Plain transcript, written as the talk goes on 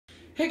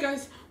Hey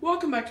guys,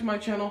 welcome back to my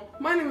channel.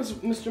 My name is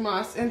Mr.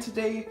 Moss, and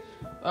today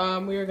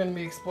we are going to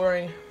be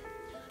exploring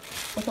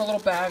with a little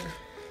bag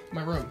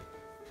my room.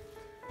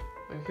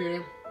 My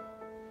computer,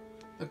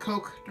 the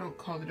Coke, don't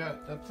call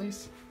the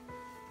police.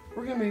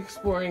 We're going to be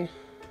exploring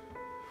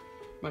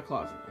my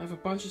closet. I have a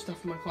bunch of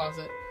stuff in my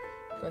closet.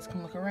 You guys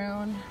can look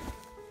around.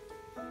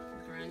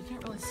 You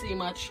can't really see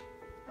much,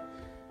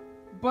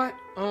 but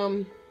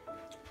I'm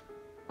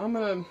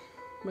gonna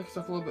make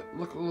stuff look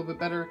a little bit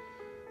better.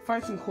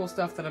 Find some cool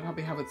stuff that I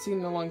probably haven't seen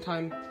in a long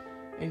time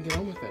and get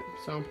on with it.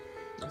 So,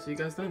 I'll see you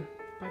guys then.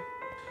 Bye.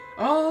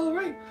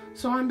 Alright,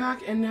 so I'm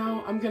back and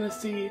now I'm gonna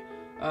see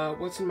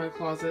what's in my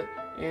closet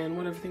and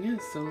what everything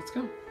is. So let's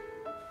go.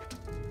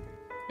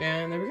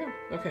 And there we go.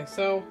 Okay,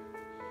 so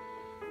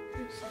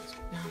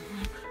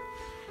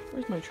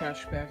where's my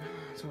trash bag?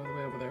 It's all the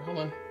way over there. Hold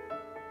on.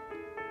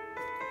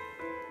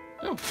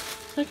 Oh,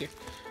 thank you.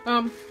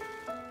 So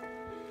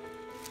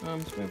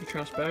we have a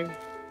trash bag.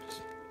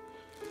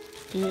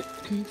 Can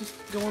you just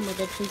go on my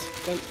bed, please?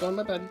 Go on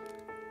my bed.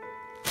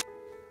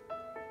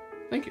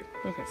 Thank you.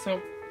 Okay,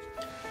 so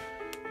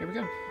here we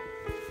go.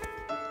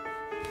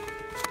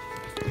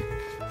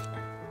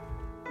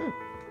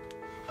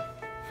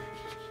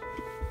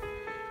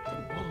 Got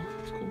a ball.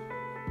 That's cool.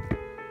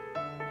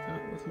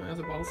 With my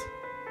other balls.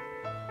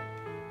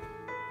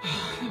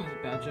 That was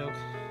a bad joke.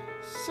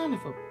 Son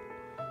of a.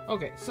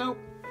 Okay, so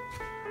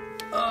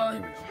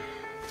here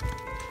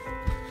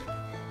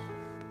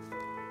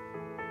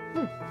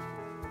we go.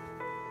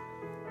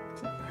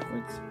 Is that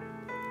backwards?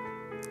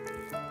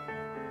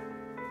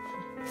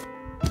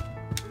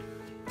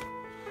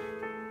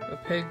 A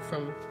pig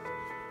from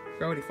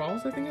Gravity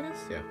Falls, I think it is?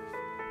 Yeah.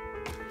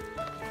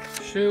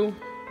 Shoe.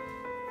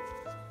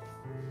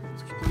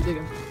 Let's keep on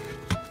digging.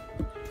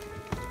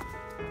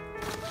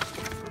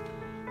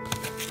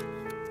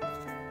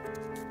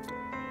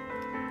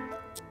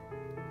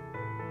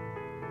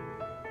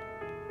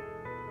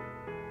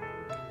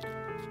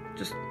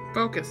 Just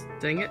focus,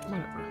 dang it.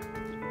 Whatever.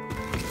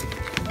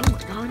 Oh my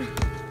god.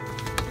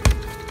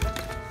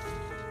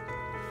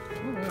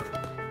 Oh yeah.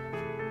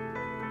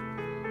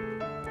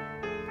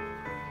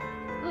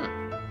 Huh.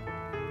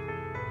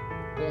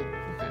 Well,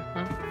 okay,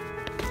 huh?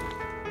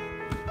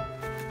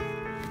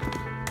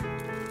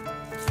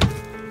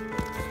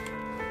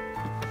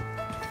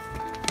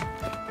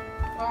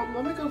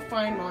 Let me go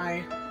find my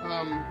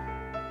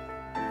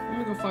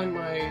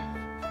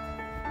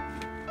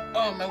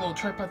my little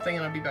tripod thing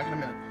and I'll be back in a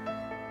minute.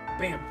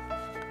 Bam.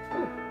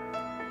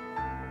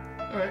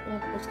 Alright,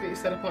 well, let's get you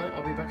set up on it.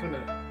 I'll be back in a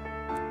minute.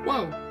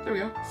 Whoa! There we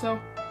go. So,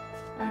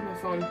 I have my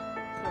phone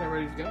kind of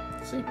ready to go.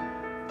 Let's see.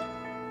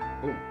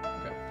 Boom.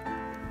 Okay.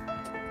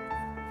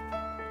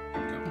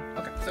 Here we go.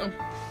 Okay, so,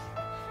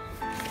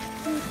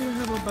 I'm gonna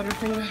have a better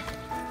thing to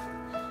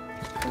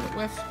pull it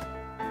with.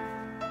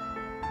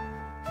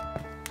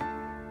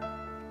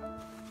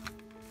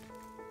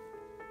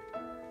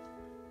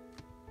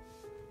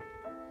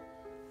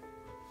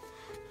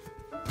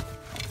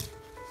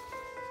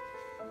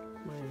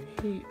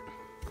 Heat,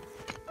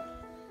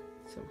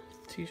 some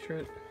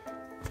t-shirt,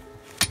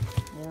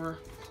 more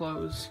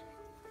clothes,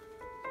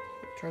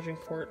 charging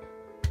port,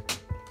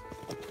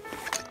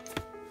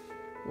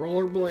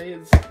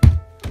 rollerblades,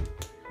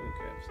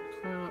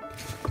 crap,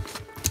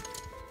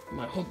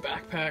 my whole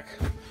backpack.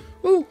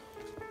 Ooh,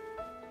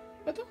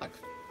 a dog.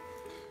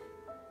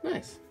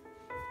 Nice.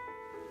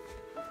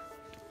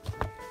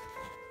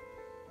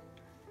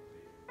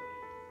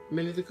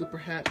 Minnie the Cooper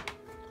hat.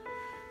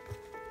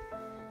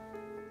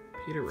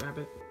 Peter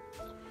Rabbit.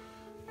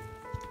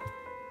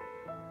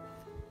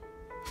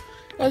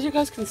 As you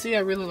guys can see, I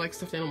really like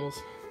stuffed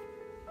animals.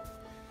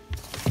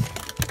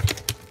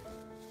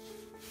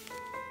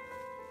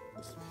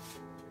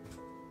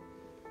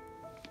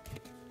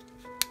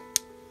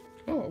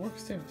 Oh, it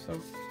works too, so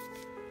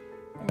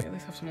let me at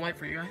least have some light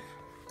for you guys.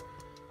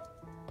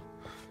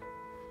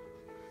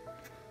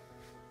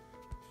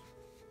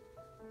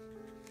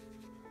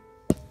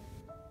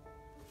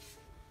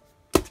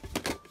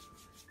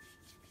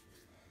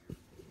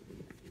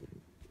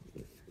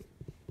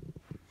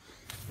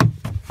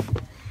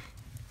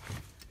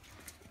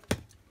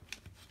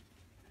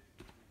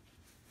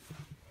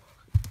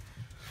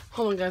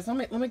 Hold on, guys.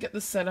 Let me get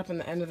this set up in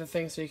the end of the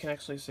thing so you can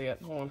actually see it.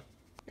 Hold on.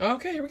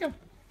 Okay, here we go.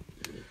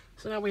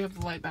 So now we have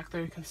the light back there.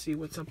 You can see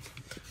what's up.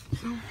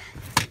 So,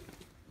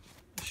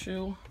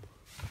 shoe.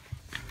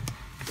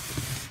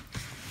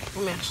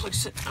 Let me actually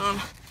sit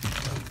down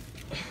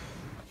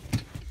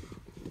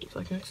so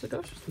I can actually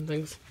go through some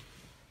things.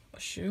 A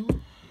shoe.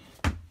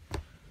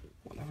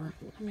 Whatever.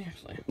 Let me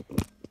actually.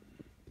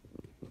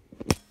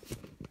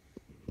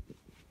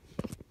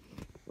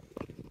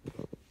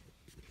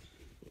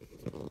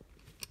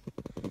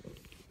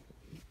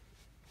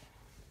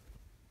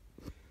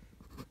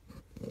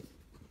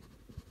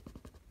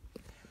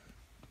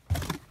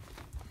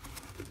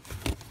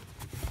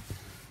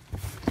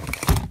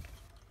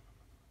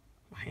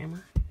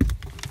 Hammer.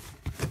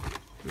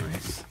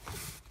 Nice.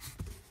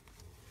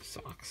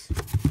 Socks.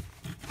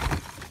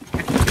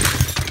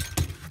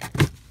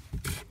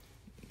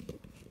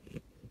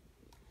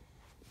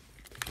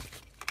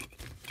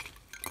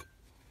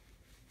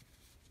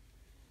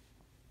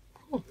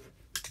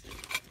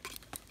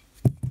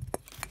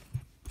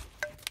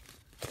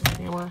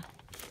 anywhere.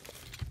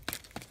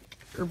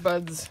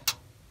 Earbuds.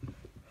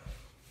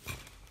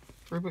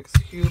 Rubik's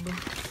Cube.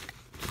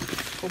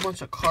 Whole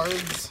bunch of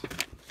cards.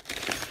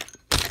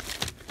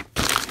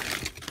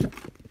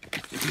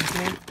 Excuse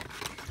me.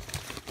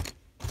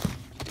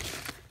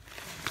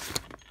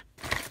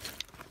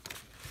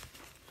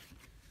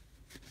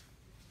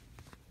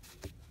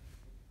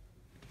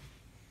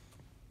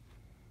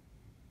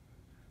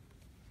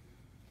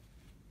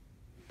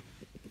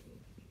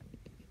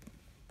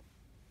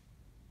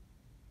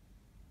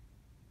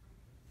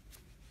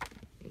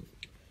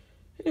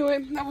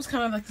 Anyway, that was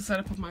kind of like the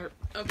setup of my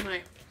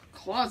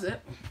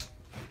closet.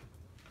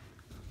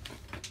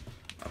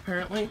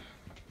 Apparently,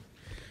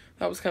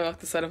 that was kind of like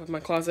the setup of my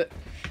closet.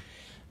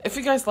 If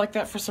you guys like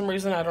that for some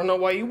reason, I don't know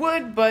why you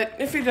would, but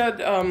if you did,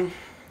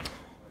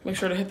 make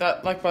sure to hit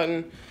that like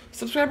button.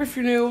 Subscribe if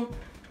you're new.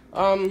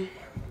 And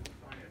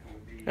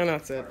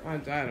that's it. I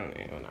don't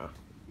even know.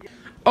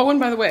 Oh, and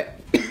by the way,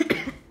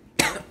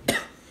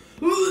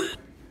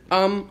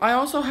 I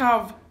also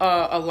have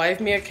a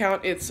LiveMe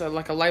account. It's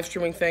like a live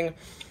streaming thing.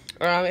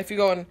 If you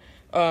go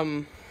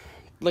on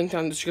link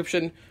down in the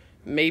description,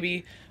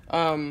 maybe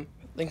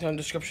link down in the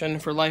description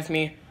for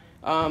LiveMe.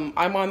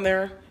 I'm on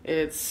there.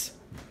 It's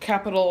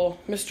capital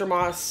Mr.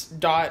 Moss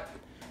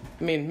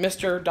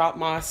Mr.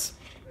 Moss.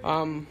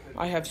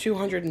 I have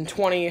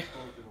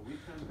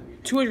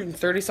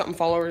 230 something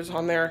followers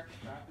on there.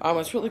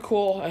 It's really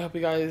cool. I hope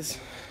you guys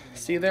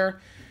see you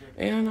there.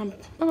 And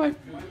bye bye.